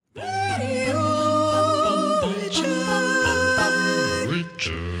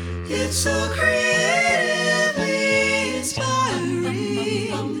so creatively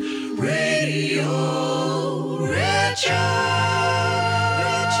inspiring. Radio Richard.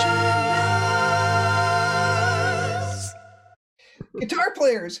 Guitar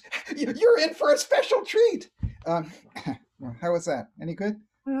players, you're in for a special treat. How was that? Any good?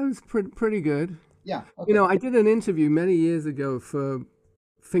 That was pretty good. Yeah. Okay. You know, I did an interview many years ago for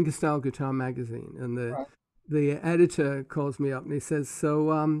Fingerstyle Guitar Magazine, and the editor calls me up and he says,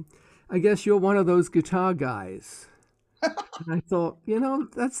 "So, I guess you're one of those guitar guys." And I thought,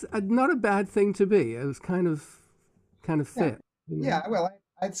 that's not a bad thing to be. It was kind of fit. Yeah. Well,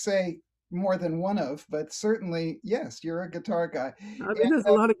 I'd say more than one of, but certainly, yes, you're a guitar guy. I mean, there's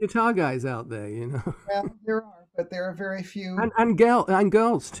a lot of guitar guys out there, Well, there are, but there are very few. And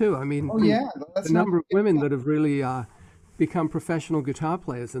girls too. I mean, the number of women that have really become professional guitar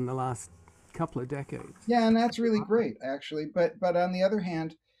players in the last couple of decades. Yeah, and that's really great, actually. But on the other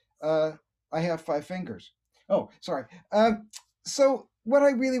hand, I have 5 fingers. Oh, sorry. So what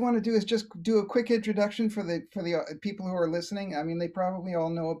I really want to do is just do a quick introduction for the people who are listening. I mean, they probably all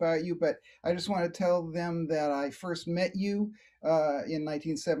know about you, but I just want to tell them that I first met you in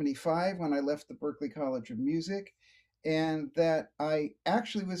 1975 when I left the Berklee College of Music, and that I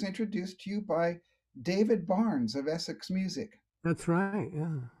actually was introduced to you by David Barnes of Essex Music. That's right.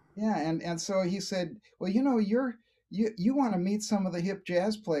 Yeah. Yeah, and so he said, "Well, you want to meet some of the hip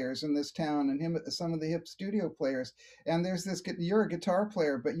jazz players in this town, and some of the hip studio players. And you're a guitar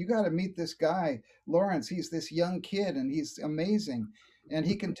player, but you got to meet this guy, Laurence. He's this young kid, and he's amazing, and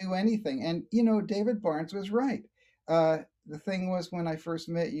he can do anything." And David Barnes was right. The thing was, when I first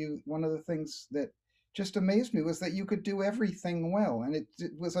met you, one of the things that just amazed me was that you could do everything well, and it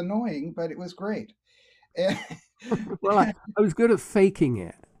was annoying, but it was great. Well, I was good at faking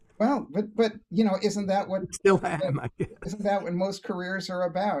it. Well, but isn't that what still am? I guess. Isn't that what most careers are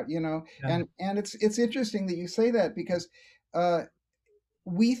about? Yeah. And it's interesting that you say that, because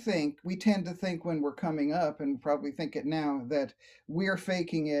we tend to think when we're coming up, and probably think it now, that we're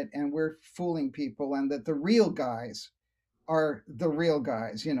faking it and we're fooling people, and that the real guys are the real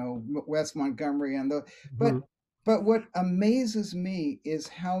guys. Wes Montgomery and the. But what amazes me is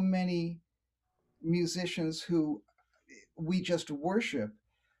how many musicians who we just worship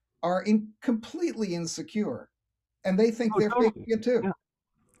are completely insecure, and they think they're faking it too. Yeah.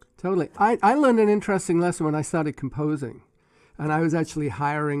 Totally. I learned an interesting lesson when I started composing, and I was actually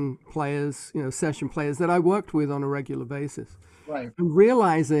hiring players, session players that I worked with on a regular basis. Right. And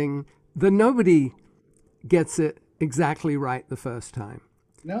realizing that nobody gets it exactly right the first time.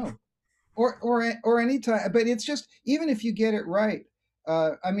 No. Or any time, but it's just, even if you get it right.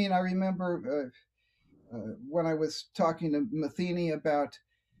 I mean, I remember when I was talking to Matheny about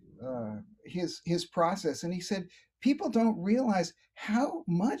his process, and he said, people don't realize how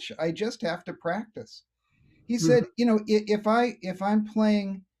much I just have to practice. He said, if I'm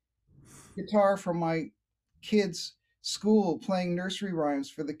playing guitar for my kids' school, playing nursery rhymes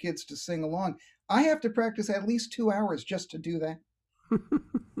for the kids to sing along, I have to practice at least 2 hours just to do that.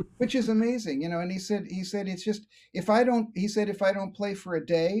 Which is amazing, and he said it's just, if I don't play for a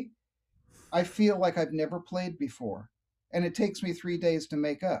day, I feel like I've never played before, and it takes me 3 days to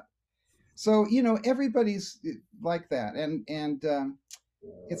make up. So, everybody's like that. And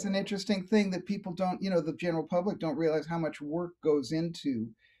it's an interesting thing that people don't, the general public don't realize how much work goes into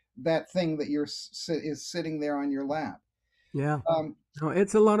that thing that is sitting there on your lap. Yeah. No,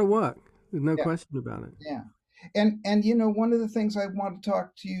 it's a lot of work. There's no question about it. Yeah. And one of the things I want to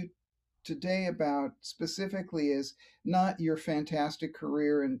talk to you today about specifically is not your fantastic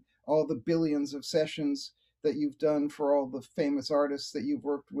career and all the billions of sessions that you've done for all the famous artists that you've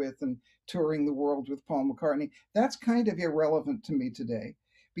worked with and touring the world with Paul McCartney. That's kind of irrelevant to me today,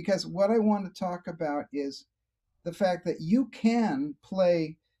 because what I want to talk about is the fact that you can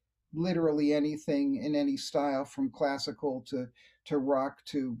play literally anything in any style, from classical to rock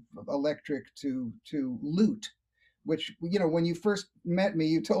to electric to lute, which, when you first met me,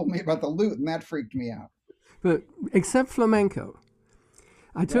 you told me about the lute, and that freaked me out. But except flamenco.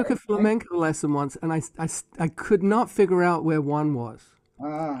 I took a flamenco lesson once, and I could not figure out where one was.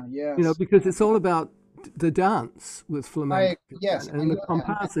 Ah, yes. Because it's all about the dance with flamenco. Yes. And the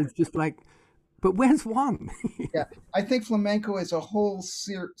compas is just like, but where's one? Yeah, I think flamenco is a whole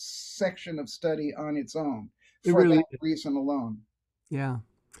section of study on its own that reason alone. Yeah.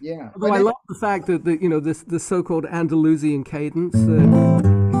 Yeah. Although I love the fact that the so-called Andalusian cadence.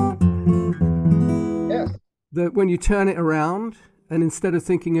 Yes. That when you turn it around, and instead of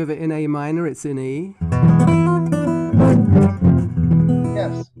thinking of it in A minor, it's in E.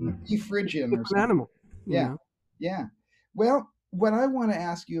 Yes, E Phrygian or something. An animal. Yeah, yeah. Well, what I want to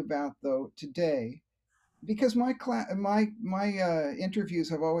ask you about though today, because my interviews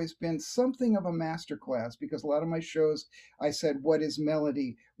have always been something of a master class, because a lot of my shows I said, what is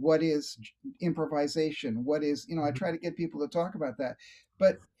melody, what is improvisation, what is, I Mhm. try to get people to talk about that.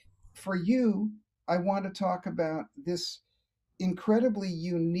 But for you, I want to talk about this incredibly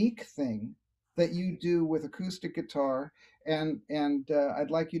unique thing that you do with acoustic guitar, and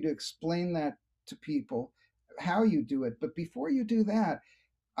I'd like you to explain that to people, how you do it. But before you do that,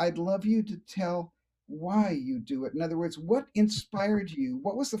 I'd love you to tell why you do it. In other words, what inspired you?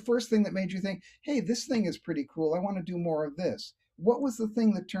 What was the first thing that made you think, hey, this thing is pretty cool, I want to do more of this? What was the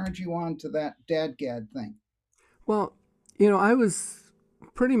thing that turned you on to that dadgad thing? Well, I was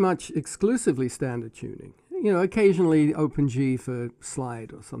pretty much exclusively standard tuning. Occasionally open G for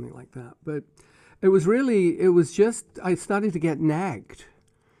slide or something like that. But it was just, I started to get nagged.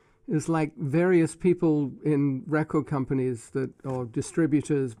 It's like various people in record companies or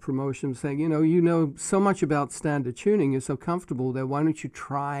distributors, promotions saying, you know so much about standard tuning, you're so comfortable there, why don't you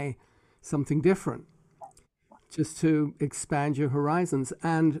try something different just to expand your horizons?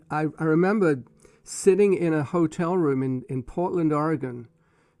 And I remember sitting in a hotel room in Portland, Oregon,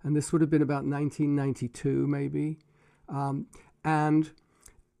 and this would have been about 1992 maybe, and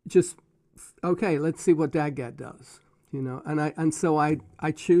just, okay, let's see what Dadgad does. And so I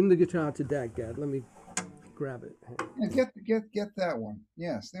tuned the guitar to Dadgad. Let me grab it. Yeah, get that one.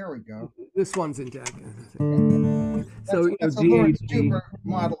 Yes, there we go. This one's in Dadgad, I think. So That's a D A Lawrence D. Juber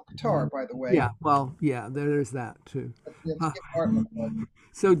model guitar, by the way. Yeah, well, yeah, there's that too. Let's Uh, give Martin a plug.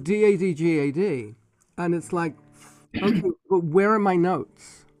 so DADGAD, and it's like, okay, but where are my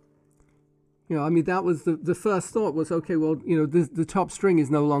notes? I mean, that was the first thought was, okay, well, the top string is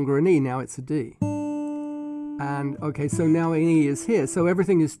no longer an E, now it's a D. And okay, so now an E is here. So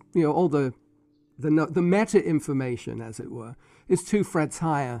everything is, all the meta information, as it were, is 2 frets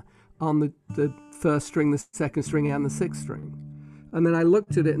higher on the first string, the second string, and the sixth string. And then I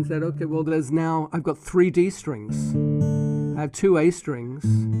looked at it and said, okay, well, I've got 3 D strings. I have 2 A strings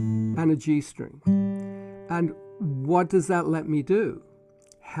and a G string. And what does that let me do?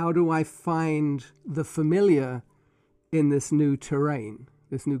 How do I find the familiar in this new terrain,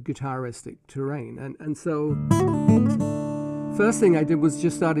 this new guitaristic terrain? And so first thing I did was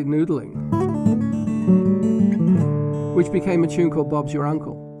just started noodling, which became a tune called Bob's Your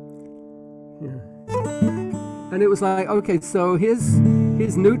Uncle. Yeah. And it was like, okay, so here's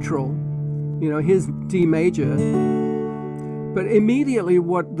neutral, here's D major. But immediately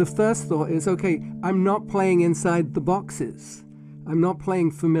what the first thought is, okay, I'm not playing inside the boxes. I'm not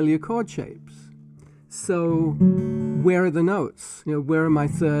playing familiar chord shapes. So where are the notes? Where are my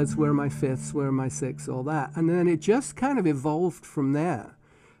thirds? Where are my fifths? Where are my sixths? All that. And then it just kind of evolved from there.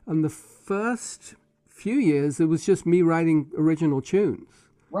 And the first few years, it was just me writing original tunes.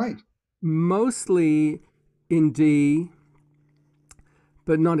 Right. Mostly in D,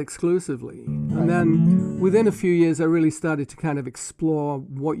 but not exclusively. And then within a few years, I really started to kind of explore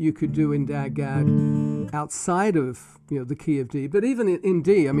what you could do in Dadgad outside of, the key of D. But even in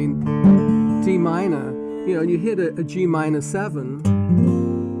D, I mean, D minor, and you hit a G minor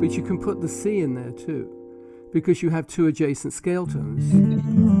 7, but you can put the C in there too, because you have 2 adjacent scale tones.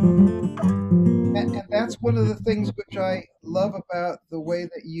 And that's one of the things which I love about the way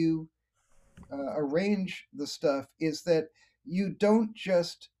that you arrange the stuff, is that you don't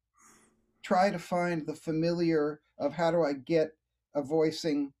just try to find the familiar of how do I get a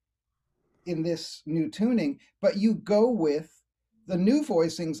voicing in this new tuning, but you go with the new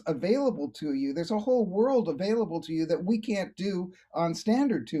voicings available to you. There's a whole world available to you that we can't do on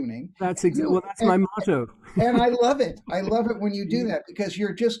standard tuning. That's my motto. And I love it. I love it when you do that, because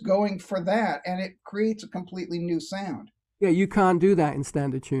you're just going for that, and it creates a completely new sound. Yeah, you can't do that in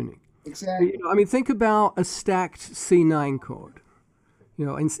standard tuning. Exactly. I mean, think about a stacked C9 chord.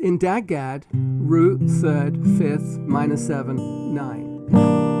 In Dadgad, root, third, fifth, minor 7,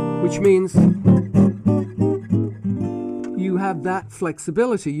 9, which means you have that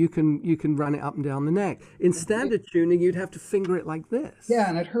flexibility. You can run it up and down the neck. In standard tuning, you'd have to finger it like this. Yeah,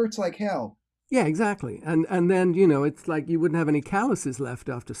 and it hurts like hell. Yeah, exactly. And then, it's like you wouldn't have any calluses left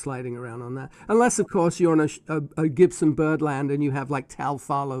after sliding around on that. Unless, of course, you're on a Gibson Birdland and you have like Tal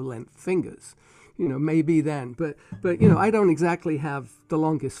Farlow length fingers. Maybe then. But I don't exactly have the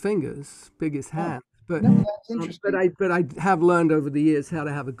longest fingers, biggest hands. But no, that's interesting. But I have learned over the years how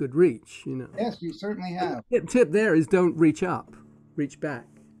to have a good reach. Yes, you certainly have. The tip there is don't reach up, reach back.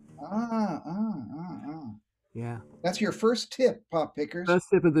 Yeah. That's your first tip, Pop Pickers. First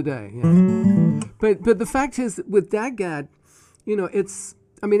tip of the day. Yeah. But the fact is, with Dadgad, it's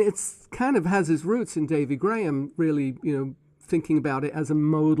kind of has its roots in Davy Graham, really, thinking about it as a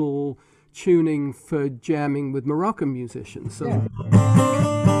modal tuning for jamming with Moroccan musicians. So,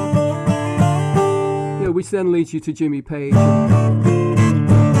 which then leads you to Jimmy Page.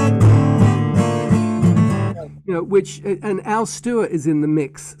 And Al Stewart is in the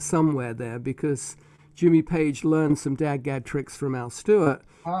mix somewhere there, because Jimmy Page learned some dad-gad tricks from Al Stewart.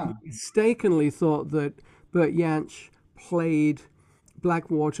 He mistakenly thought that Bert Jansch played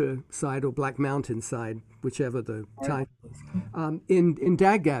Blackwater Side or Black Mountain Side, whichever the title is, in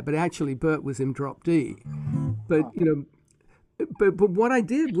dad-gad, but actually Bert was in drop D. But but what I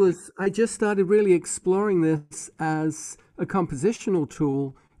did was I just started really exploring this as a compositional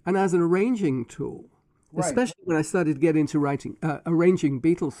tool and as an arranging tool. Right. Especially when I started to get into writing, arranging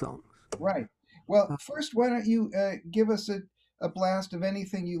Beatles songs. Right. Well, first, why don't you give us a blast of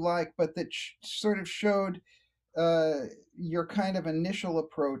anything you like, but that sort of showed your kind of initial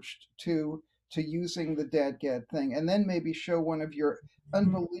approach to using the dad-gad thing, and then maybe show one of your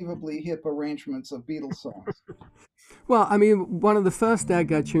unbelievably hip arrangements of Beatles songs. Well, I mean, one of the first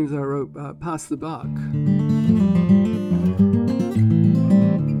dad-gad tunes I wrote, "Pass the Buck."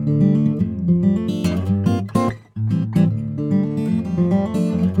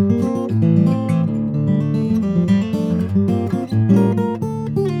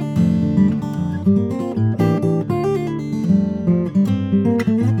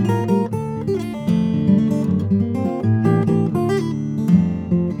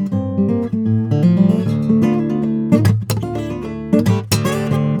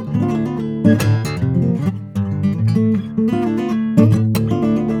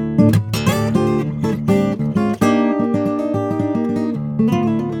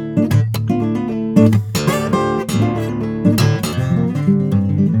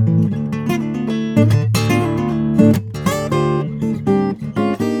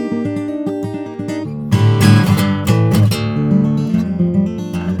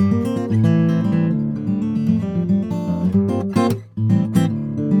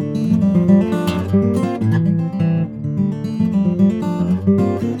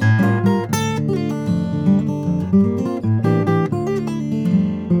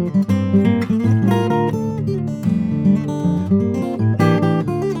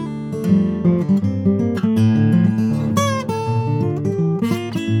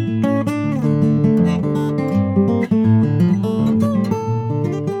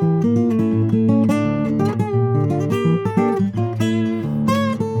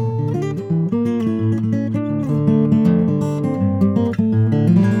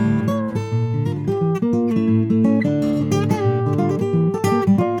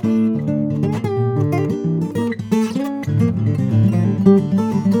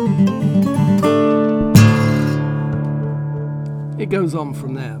 Goes on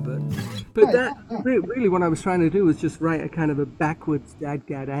from there, but that really what I was trying to do was just write a kind of a backwards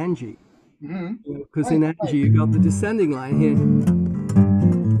dad-gad Angie, because in Angie you got the descending line here.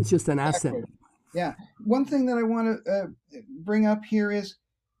 It's just an ascent. Yeah. One thing that I want to bring up here is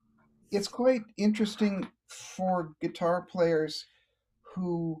it's quite interesting for guitar players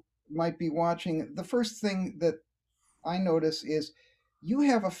who might be watching. The first thing that I notice is you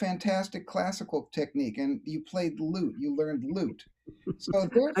have a fantastic classical technique, and you played lute. You learned lute. So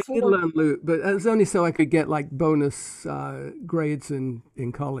therefore, I did learn lute, but it was only so I could get like bonus grades in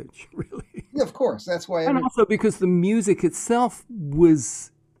college, really. Yeah, of course. That's why. And also because the music itself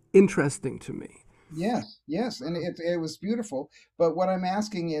was interesting to me. Yes, and it was beautiful. But what I'm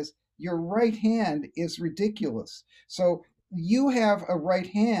asking is, your right hand is ridiculous. So you have a right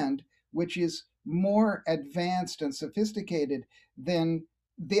hand which is more advanced and sophisticated than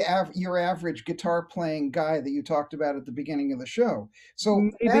your average guitar playing guy that you talked about at the beginning of the show. So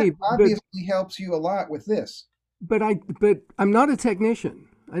that obviously helps you a lot with this. But I'm not a technician.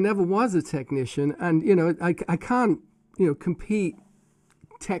 I never was a technician, and I can't compete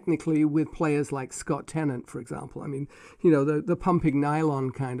technically with players like Scott Tennant, for example. I mean, the pumping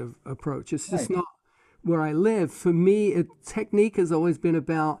nylon kind of approach. It's just not where I live. For me, technique has always been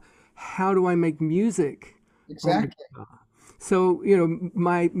about how do I make music. Exactly. So,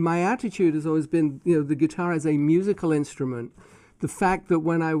 my attitude has always been, the guitar as a musical instrument. The fact that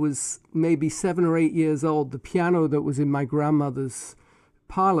when I was maybe 7 or 8 years old, the piano that was in my grandmother's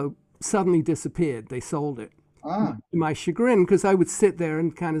parlor suddenly disappeared. They sold it. To my chagrin, because I would sit there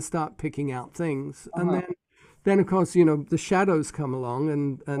and kind of start picking out things. And then of course, the Shadows come along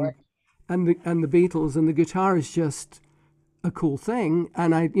and the Beatles, and the guitar is just a cool thing.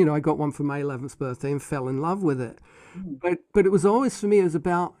 And I got one for my 11th birthday and fell in love with it. But it was always, for me, it was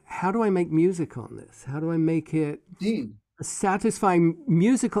about, how do I make music on this? How do I make it a satisfying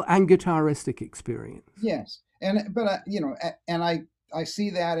musical and guitaristic experience? Yes. But I see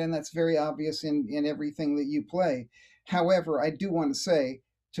that, and that's very obvious in everything that you play. However, I do want to say,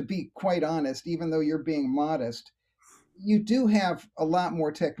 to be quite honest, even though you're being modest, you do have a lot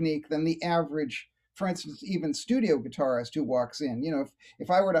more technique than the average, for instance, even studio guitarist who walks in. If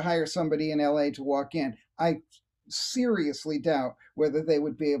I were to hire somebody in LA to walk in, I seriously doubt whether they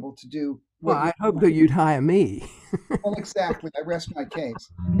would be able to do Well, what I you. hope that you'd hire me. Well, exactly. I rest my case.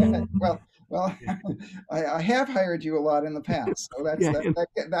 Well, I have hired you a lot in the past, so Yeah.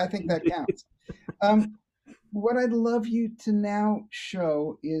 I think that counts. Um, what I'd love you to now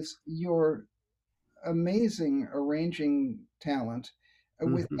show is your amazing arranging talent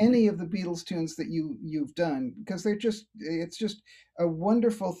with Mhm. any of the Beatles tunes that you've done, because it's just a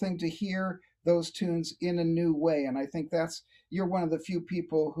wonderful thing to hear those tunes in a new way. And I think you're one of the few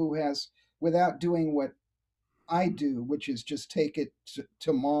people who has, without doing what I do, which is just take it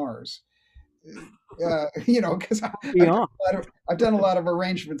to Mars. Because Be on. I've done a lot of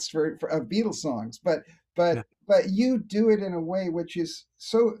arrangements for of Beatles songs, Yeah. but you do it in a way which is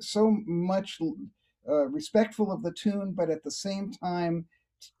so much respectful of the tune, but at the same time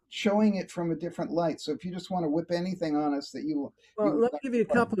showing it from a different light. So if you just want to whip anything on us that you Well, would let me like give to you a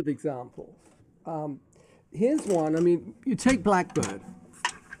play. couple of examples. Here's one. I mean, you take Blackbird.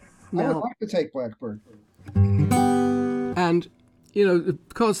 I would Now, like to take Blackbird. and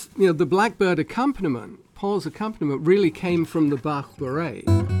of course, the Blackbird accompaniment, Paul's accompaniment, really came from the Bach Bourrée.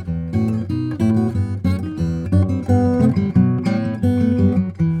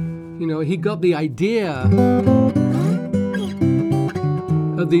 He got the idea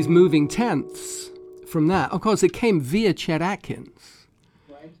of these moving tenths from that. Of course, it came via Chet Atkins,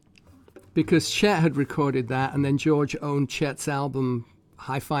 Right. because Chet had recorded that, and then George owned Chet's album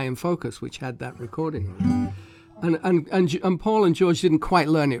Hi-Fi in Focus, which had that recording. And Paul and George didn't quite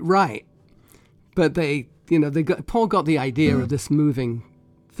learn it right, but Paul got the idea of this moving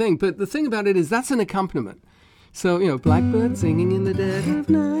thing. But the thing about it is that's an accompaniment. So, Blackbird singing in the dead of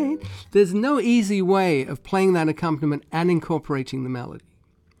night. There's no easy way of playing that accompaniment and incorporating the melody.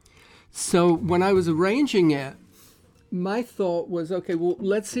 So when I was arranging it, my thought was, okay, well,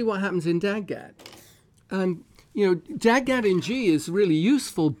 let's see what happens in Dagad. And, Dagad in G is really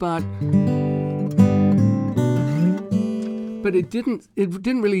useful, but it didn't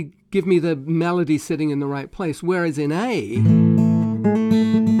really give me the melody sitting in the right place. Whereas in A,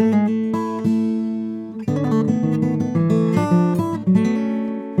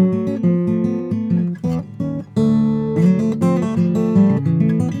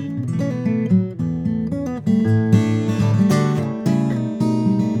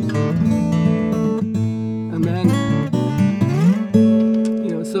 and then,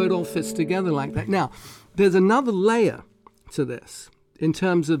 so it all fits together like that. Now, there's another layer to this in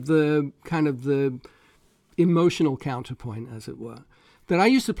terms of the kind of the emotional counterpoint, as it were, that I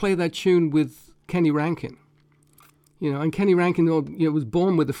used to play that tune with Kenny Rankin. And Kenny Rankin was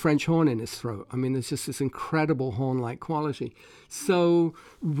born with a French horn in his throat. I mean, there's just this incredible horn-like quality. So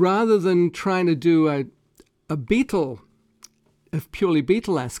rather than trying to do a purely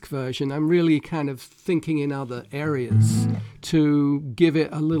Beatlesque version, I'm really kind of thinking in other areas to give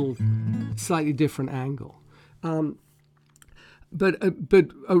it a little slightly different angle. But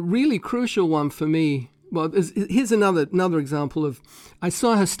a really crucial one for me, well, here's another example of, I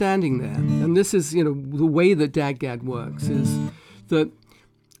saw her standing there, and this is, the way that Dagad works is that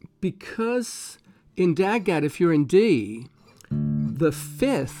because in Dagad, if you're in D, the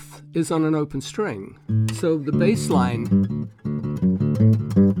fifth is on an open string. So the bass line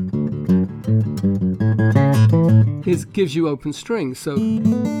gives you open strings. So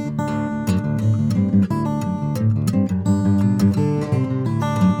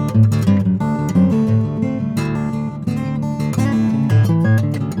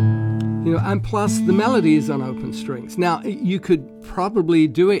and plus the melody is on open strings. Now, you could probably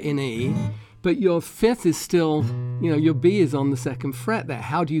do it in E, but your fifth is still, your B is on the second fret there.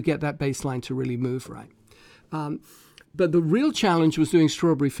 How do you get that bass line to really move right? But the real challenge was doing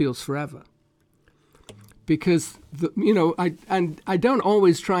Strawberry Fields Forever. Because, I don't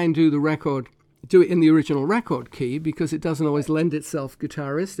always try and do it in the original record key, because it doesn't always lend itself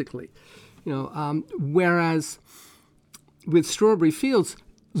guitaristically. Whereas with Strawberry Fields,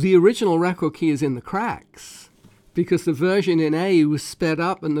 the original record key is in the cracks, because the version in A was sped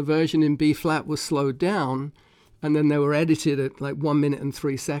up and the version in B flat was slowed down, and then they were edited at like 1 minute and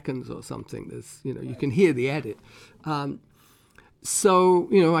 3 seconds or something. There's, you can hear the edit. So,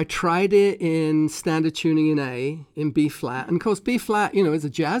 I tried it in standard tuning in A, in B flat, and of course B flat, is a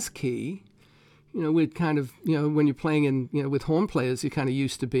jazz key, we're kind of, when you're playing in, with horn players, you're kind of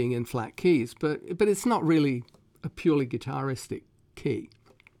used to being in flat keys, but it's not really a purely guitaristic key.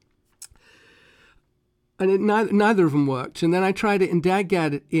 And neither of them worked. And then I tried it in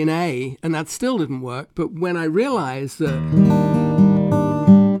DAGGAD in A, and that still didn't work. But when I realized that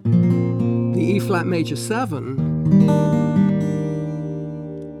the E flat major 7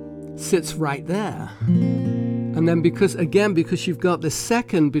 sits right there, and then because you've got the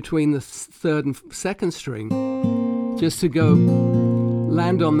second between the third and second string, just to go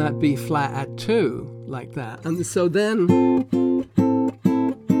land on that B flat at 2 like that. And so then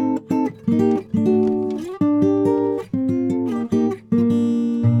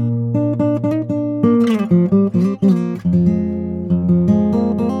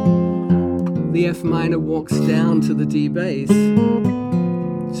the F minor walks down to the D bass,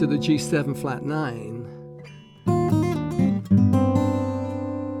 to the G7 flat 9.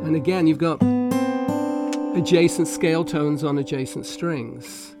 And again, you've got adjacent scale tones on adjacent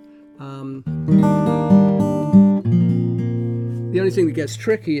strings. The only thing that gets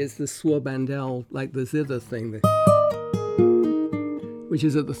tricky is the Swabandel, like the zither thing, which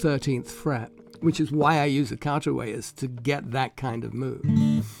is at the 13th fret, which is why I use a counterweighers to get that kind of move.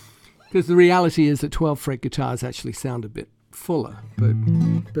 Because the reality is that 12-fret guitars actually sound a bit fuller,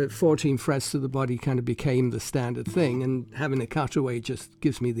 but 14 frets to the body kind of became the standard thing, and having a cutaway just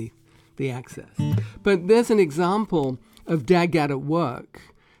gives me the access. But there's an example of DAGGAD at work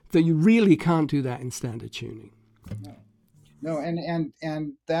that you really can't do that in standard tuning. No,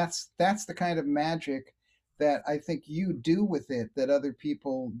 and that's the kind of magic that I think you do with it that other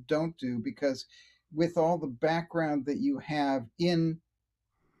people don't do, because with all the background that you have in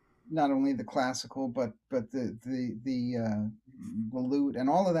not only the classical but the lute and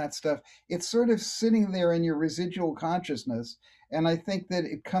all of that stuff, it's sort of sitting there in your residual consciousness. And I think that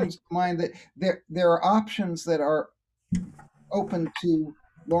it comes to mind that there are options that are open to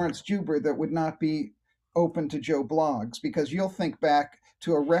Laurence Juber that would not be open to Joe Bloggs, because you'll think back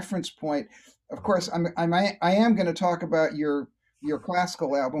to a reference point. Of course, I am going to talk about your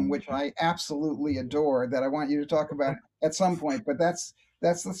classical album, which I absolutely adore, that I want you to talk about at some point. But that's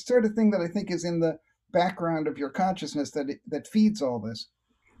the sort of thing that I think is in the background of your consciousness that feeds all this.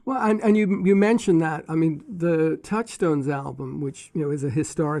 Well, and you mentioned that. I mean, the Touchstones album, which is a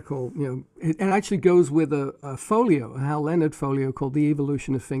historical, it actually goes with a folio, a Hal Leonard folio called The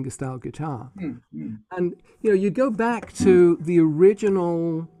Evolution of Fingerstyle Guitar. Mm-hmm. And you go back to the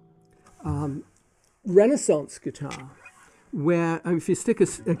original Renaissance guitar, where if you stick a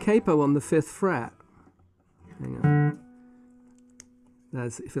capo on the 5th fret, hang on,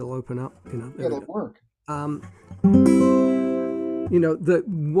 that's if it'll open up, it'll work.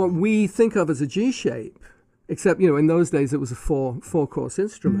 What we think of as a G shape, except, in those days it was a four-course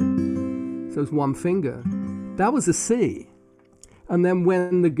instrument. So it was one finger. That was a C. And then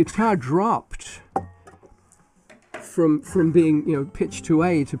when the guitar dropped from being, pitch to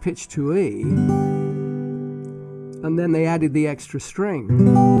A to pitch to E, and then they added the extra string,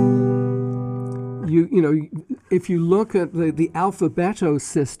 if you look at the alphabeto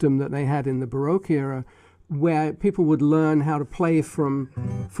system that they had in the Baroque era, where people would learn how to play from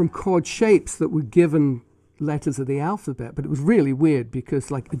chord shapes that were given letters of the alphabet. But it was really weird,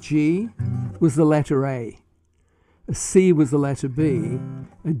 because like a G was the letter A, a C was the letter B,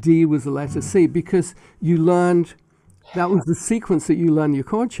 a D was the letter C, because you learned, that was the sequence that you learned your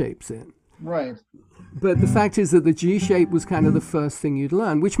chord shapes in. Right. But the fact is that the G shape was kind of the first thing you'd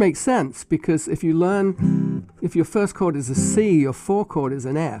learn, which makes sense, because if your first chord is a C, your 4 chord is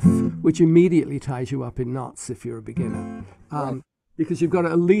an F, which immediately ties you up in knots if you're a beginner. Right. Because you've got to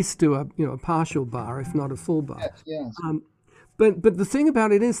at least do a partial bar, if not a full bar. Yes. But the thing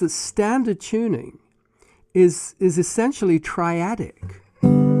about it is that standard tuning is essentially triadic.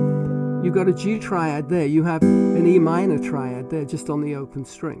 You've got a G triad there, you have an E minor triad there just on the open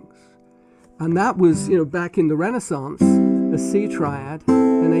strings. And that was, back in the Renaissance, a C triad,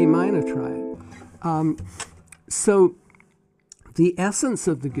 an A minor triad. So the essence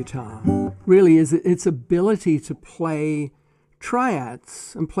of the guitar really is its ability to play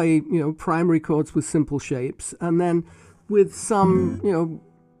triads and play, primary chords with simple shapes, and then with some,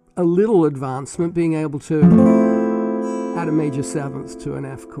 a little advancement, being able to add a major 7th to an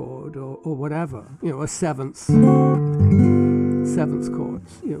F chord or whatever, a seventh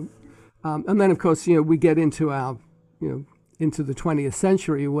chords, and then, of course, we get into our, into the 20th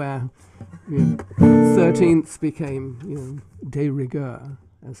century, where 13ths became, de rigueur,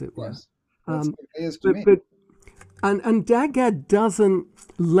 as it were. Yes, and DAGGAD doesn't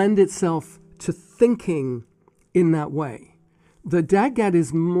lend itself to thinking in that way. The DAGGAD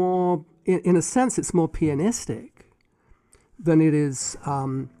is more in a sense, it's more pianistic than it is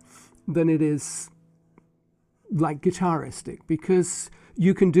like guitaristic, because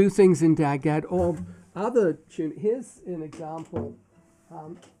you can do things in DAG-GAD or other tune. Here's an example.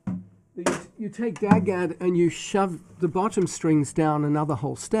 You take DAG-GAD and you shove the bottom strings down another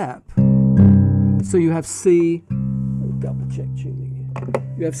whole step. So you have C. Double check tuning here.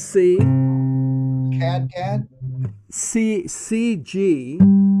 You have C. CAD? C G.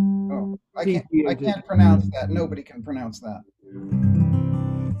 Oh, I can't pronounce that. Nobody can pronounce that.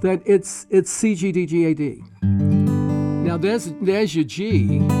 That it's C G D G A D. Now there's your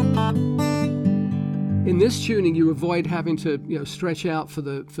G. In this tuning, you avoid having to stretch out for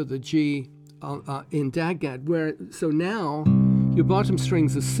the G in DAG-GAD. So now your bottom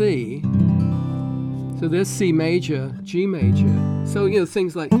strings are C. So there's C major, G major. So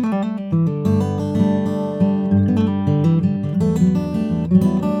things like.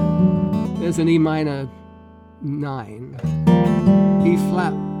 There's an E minor 9, E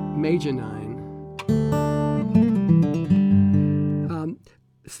flat major 9.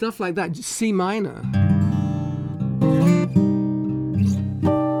 Stuff like that, C minor.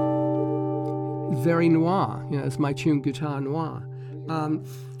 Very noir, it's my tune Guitar Noir.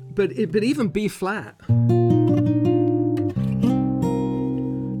 But even B flat.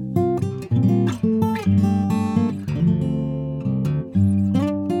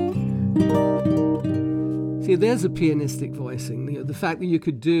 See, there's a pianistic voicing. The fact that you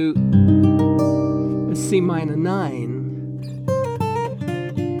could do a C minor 9.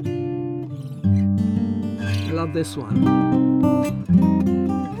 I love this one.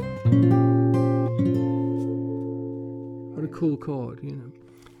 What a cool chord,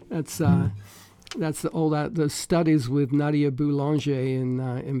 That's those studies with Nadia Boulanger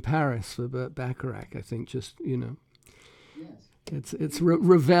in Paris for Burt Bacharach. I think it's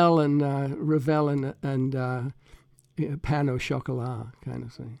Ravel and Pain au chocolat kind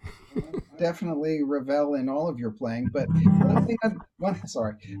of thing. Definitely Ravel in all of your playing, but one thing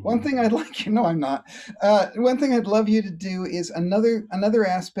I'd like one thing I'd love you to do is another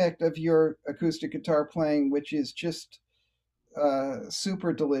aspect of your acoustic guitar playing, which is just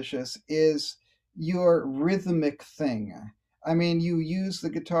super delicious, is your rhythmic thing. I mean, you use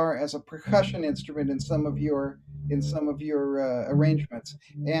the guitar as a percussion instrument in some of your arrangements,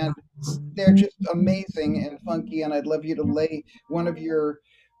 and they're just amazing and funky. And I'd love you to lay one of your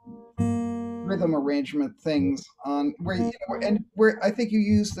rhythm arrangement things on where I think you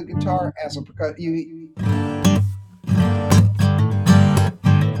use the guitar as a percussion.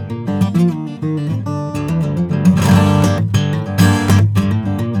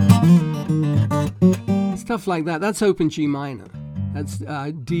 Stuff like that. That's open G minor. That's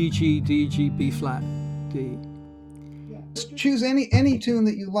D, G, D, G, B flat, D. Just choose any tune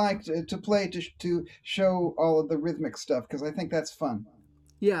that you like to play to show all of the rhythmic stuff, because I think that's fun.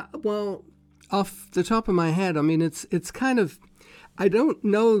 Yeah, well, off the top of my head, I mean, it's kind of, I don't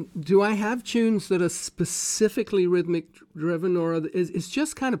know, do I have tunes that are specifically rhythmic driven, or it's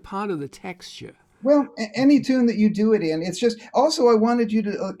just kind of part of the texture? Well, any tune that you do it in. It's just, also I wanted you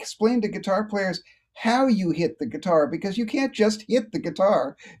to explain to guitar players how you hit the guitar, because you can't just hit the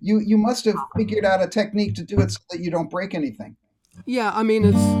guitar. You must have figured out a technique to do it so that you don't break anything. Yeah, I mean,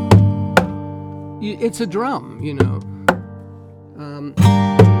 it's a drum,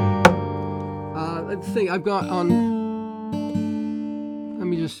 let's see, I've got on, let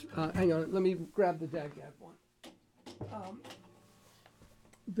me just, hang on, let me grab the DAG-GAD one.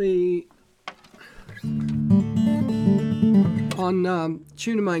 On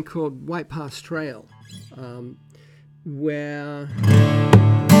tune of mine called White Pass Trail, where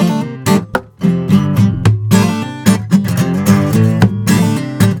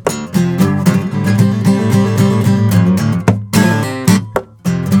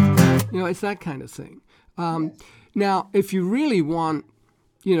it's that kind of thing. Now, if you really want,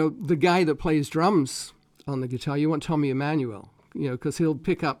 the guy that plays drums on the guitar, you want Tommy Emmanuel, because he'll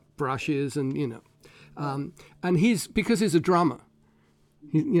pick up brushes and, and because he's a drummer.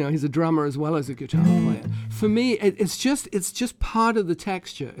 He's a drummer as well as a guitar player. For me, it's just part of the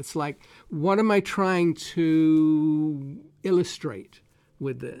texture. It's like, what am I trying to illustrate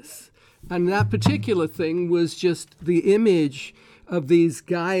with this? And that particular thing was just the image of these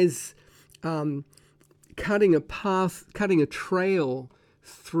guys cutting a trail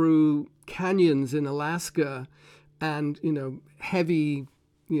through canyons in Alaska, and heavy,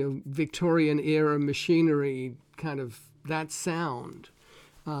 Victorian era machinery, kind of that sound.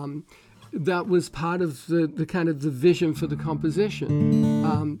 That was part of the kind of the vision for the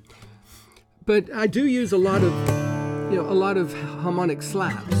composition. But I do use a lot of harmonic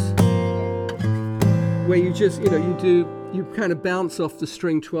slaps. where you just, you kind of bounce off the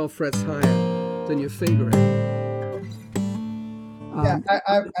string 12 frets higher than your fingering. Yeah,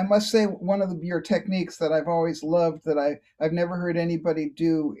 I must say one of your techniques that I've always loved that I've never heard anybody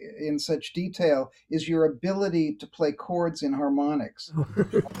do in such detail is your ability to play chords in harmonics.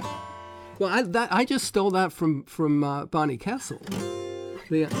 Well, I just stole that from Barney Kessel.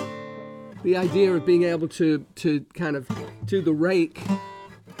 The idea of being able to kind of do the rake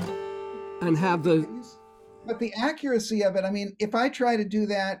and have the... But the accuracy of it, I mean, if I try to do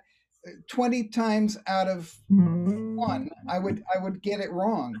that 20 times out of one, I would get it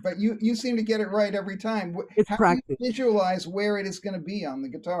wrong. But you seem to get it right every time. It's How practice. do you visualize where it is going to be on the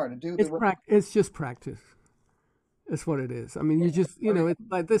guitar to do the It's just practice. That's what it is. I mean, you just, it's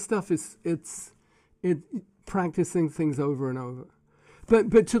like this stuff is it's practicing things over and over.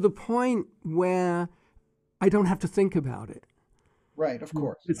 But to the point where I don't have to think about it. Right, of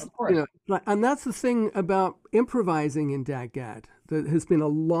course. Of course. And that's the thing about improvising in DAGAD that has been a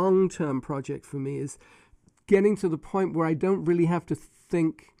long-term project for me, is getting to the point where I don't really have to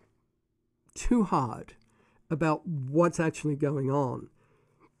think too hard about what's actually going on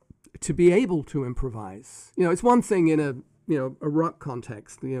to be able to improvise. It's one thing in a rock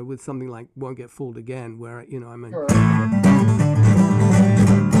context, with something like Won't Get Fooled Again, where, I mean... Sure.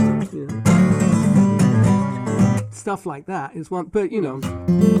 Stuff like that is one, but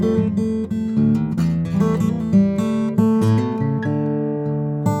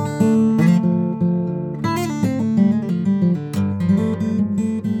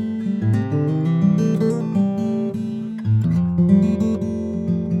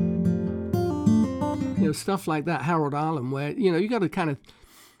stuff like that, Harold Arlen, where you got to kind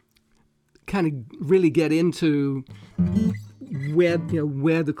of really get into where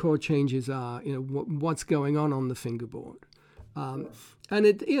the chord changes are, what's going on the fingerboard, and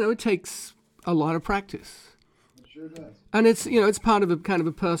it takes a lot of practice. It sure does. And it's part of a kind of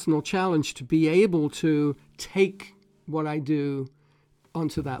a personal challenge to be able to take what I do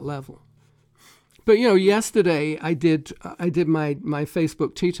onto that level. But yesterday I did my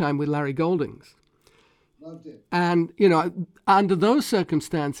Facebook tea time with Larry Goldings. Loved it. And under those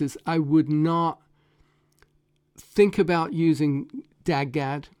circumstances, I would not think about using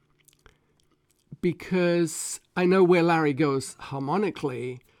DAGAD because I know where Larry goes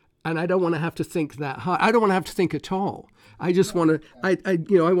harmonically, and I don't want to have to think that hard. I don't want to have to think at all. I just want to, I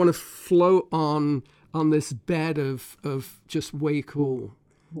want to float on this bed of just way cool.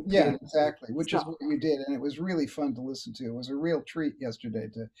 Yeah, exactly. Which is what you did, and it was really fun to listen to. It was a real treat yesterday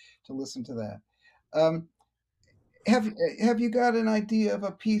to listen to that. Have you got an idea of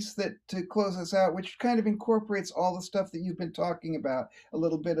a piece that to close us out, which kind of incorporates all the stuff that you've been talking about, a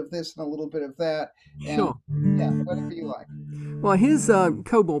little bit of this and a little bit of that? And, sure. Yeah, whatever you like. Well, here's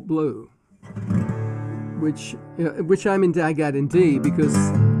Cobalt Blue, which I'm in DAGAD in D because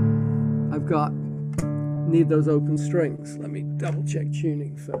I've got need those open strings. Let me double check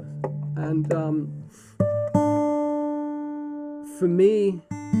tuning first. And for me,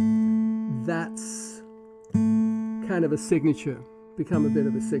 that's kind of a signature, become a bit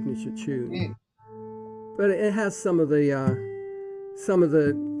of a signature tune. But it has some of the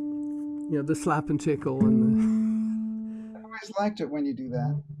the slap and tickle and I always liked it when you do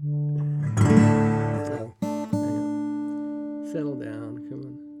that. Settle down, come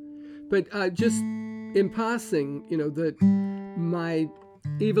on. But just in passing, that my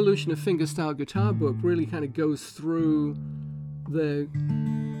Evolution of Fingerstyle Guitar book really kind of goes through the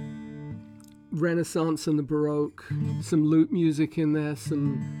Renaissance and the Baroque, some lute music in there,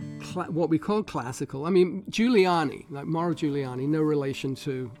 some what we call classical. I mean, Giuliani, like Mauro Giuliani, no relation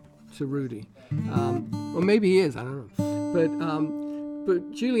to Rudy. Or maybe he is, I don't know.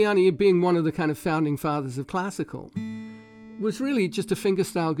 But Giuliani, being one of the kind of founding fathers of classical, was really just a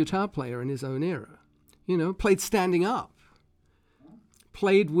fingerstyle guitar player in his own era. Played standing up,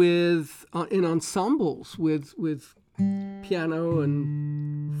 played with in ensembles with piano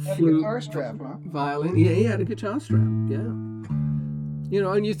and flute, guitar strap, huh? violin. Yeah, he had a guitar strap.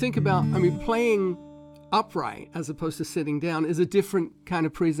 Yeah, and you think about, playing upright as opposed to sitting down is a different kind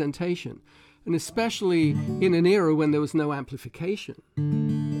of presentation, and especially in an era when there was no amplification.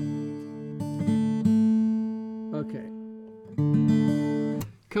 Okay,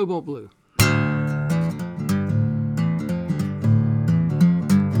 Cobalt Blue.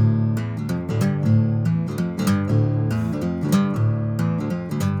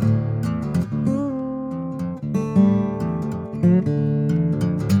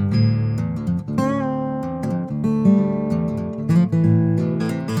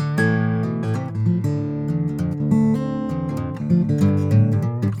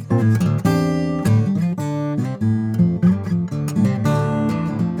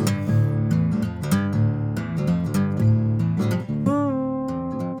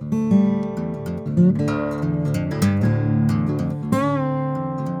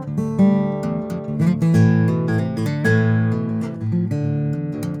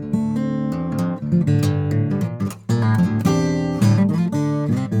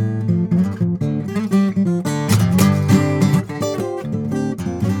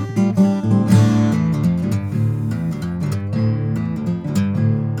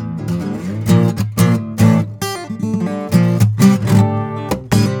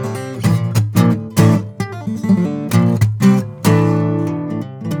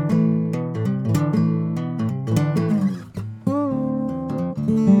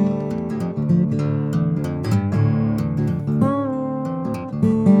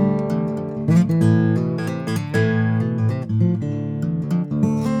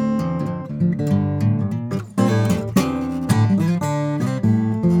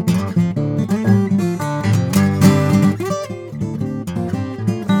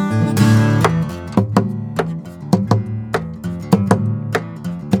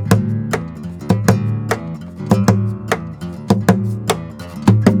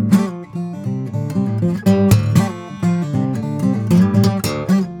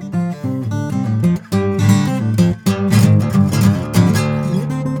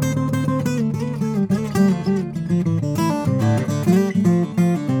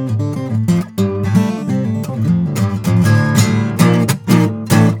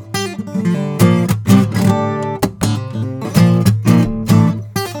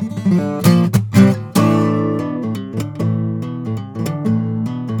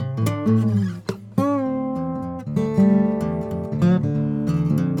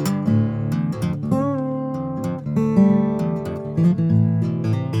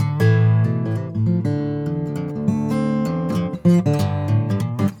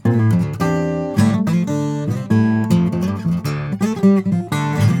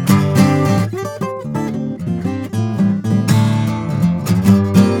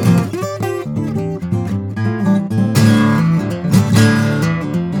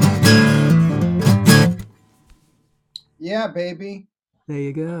 Yeah, baby. There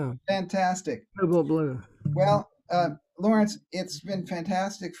you go. Fantastic. Cobalt blue. Well, Lawrence, it's been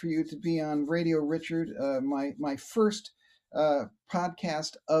fantastic for you to be on Radio Richard, my first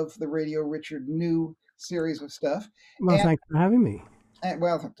podcast of the Radio Richard new series of stuff. Well, thanks for having me.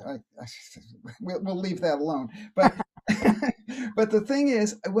 Well, we'll leave that alone. But but the thing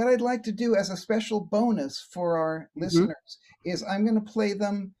is, what I'd like to do as a special bonus for our listeners is I'm going to play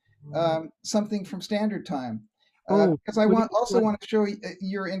them something from Standard Time because I want to show you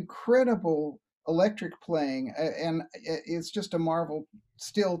your incredible electric playing, and it's just a marvel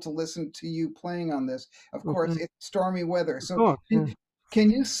still to listen to you playing on this. Of course, it's stormy weather, so. Can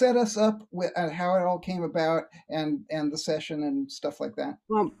you set us up with how it all came about and the session and stuff like that?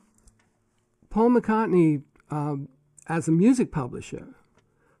 Well, Paul McCartney, as a music publisher,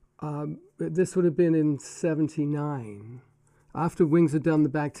 this would have been in '79, after Wings had done the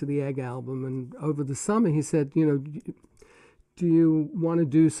Back to the Egg album, and over the summer he said, do you want to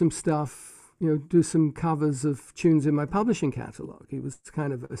do some stuff, do some covers of tunes in my publishing catalog? He was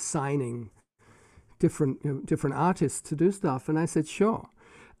kind of assigning different artists to do stuff, and I said sure.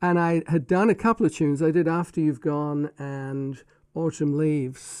 And I had done a couple of tunes. I did After You've Gone and Autumn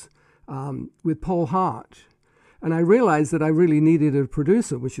Leaves with Paul Hart, and I realized that I really needed a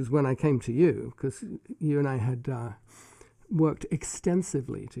producer, which is when I came to you, because you and I had worked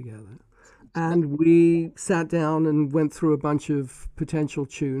extensively together, and we sat down and went through a bunch of potential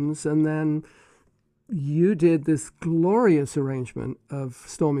tunes, and then you did this glorious arrangement of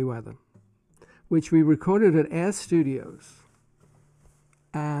Stormy Weather, which we recorded at Air Studios.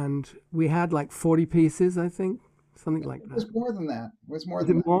 And we had like 40 pieces, I think, something like that. It was more than that. It was more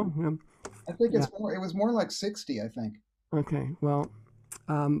than that. More? Yeah. I think it's more. It was more like 60, I think. Okay, well,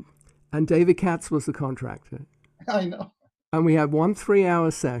 and David Katz was the contractor. I know. And we had 1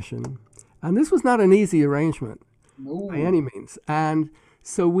 3-hour session. And this was not an easy arrangement by any means. And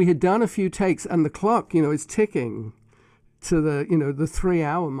so we had done a few takes, and the clock, is ticking to the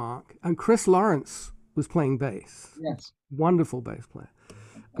 3-hour mark, and Chris Lawrence was playing bass. Yes, wonderful bass player.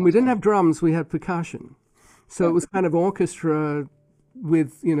 And we didn't have drums; we had percussion. So it was kind of orchestra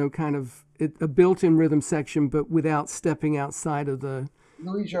with kind of a built-in rhythm section, but without stepping outside of the.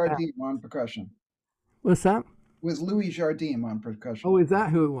 Louis Jardim on percussion. What's that? It was Louis Jardim on percussion. Oh, is that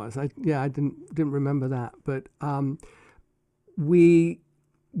who it was? I didn't remember that, but we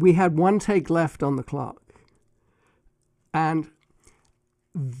had one take left on the clock. And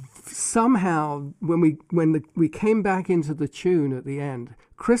somehow, when we came back into the tune at the end,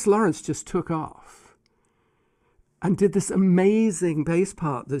 Chris Lawrence just took off and did this amazing bass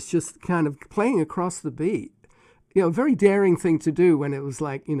part that's just kind of playing across the beat. A very daring thing to do when it was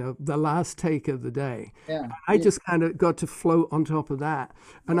like, the last take of the day. Yeah. I just kind of got to float on top of that.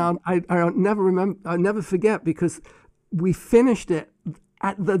 And I'll never forget, because we finished it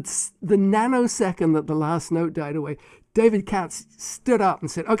at the nanosecond that the last note died away. David Katz stood up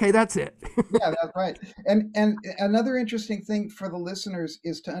and said, "Okay, that's it." Yeah, that's right. And another interesting thing for the listeners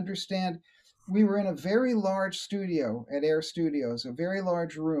is to understand, we were in a very large studio at Air Studios, a very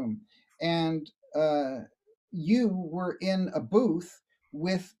large room, and you were in a booth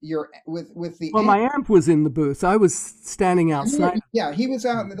with the. Well, my amp was in the booth. I was standing outside. Yeah, he was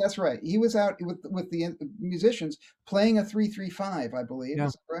out. That's right. He was out with the musicians playing a 335, I believe. Yeah.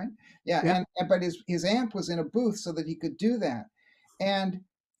 Is that right? Yeah. But his amp was in a booth so that he could do that. And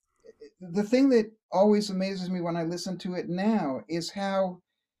the thing that always amazes me when I listen to it now is how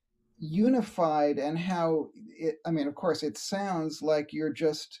unified and how of course, it sounds like you're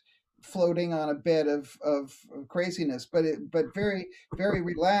just floating on a bed of craziness, but very, very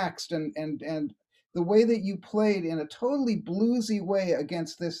relaxed, and the way that you played in a totally bluesy way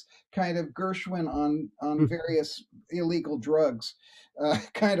against this kind of Gershwin on various illegal drugs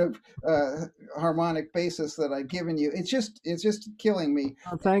kind of harmonic basis that I've given you. It's just killing me.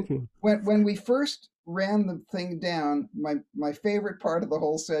 Oh, thank you. When we first ran the thing down, my favorite part of the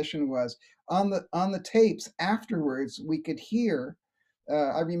whole session was on the tapes afterwards. We could hear.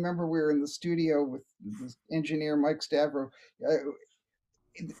 I remember we were in the studio with the engineer Mike Stavro.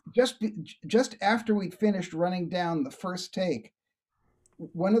 Just after we'd finished running down the first take,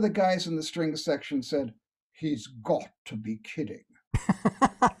 one of the guys in the strings section said, "He's got to be kidding."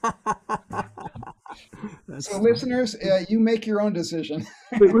 So, listeners, you make your own decision.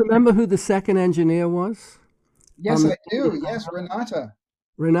 But remember who the second engineer was? Yes, I do. Yes, Renata.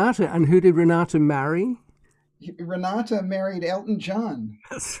 Renata, and who did Renata marry? Renata married Elton John.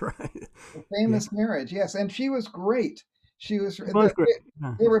 That's right. A famous marriage, yes, and she was great. She was great.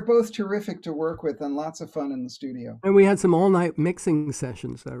 They were both terrific to work with and lots of fun in the studio. And we had some all-night mixing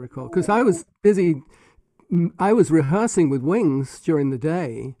sessions, I recall, because I was busy I was rehearsing with Wings during the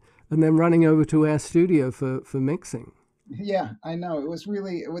day and then running over to our studio for mixing. Yeah, I know. It was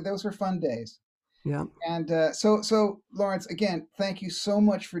really, those were fun days. Yeah. And so Lawrence, again, thank you so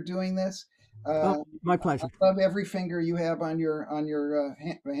much for doing this. Oh, my I pleasure. love every finger you have on your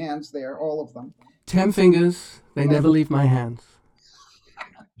hands there, all of them. 10 fingers, they never leave my hands.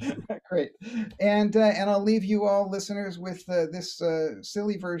 Great. And I'll leave you all listeners with this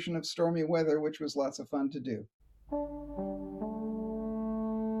silly version of Stormy Weather, which was lots of fun to do.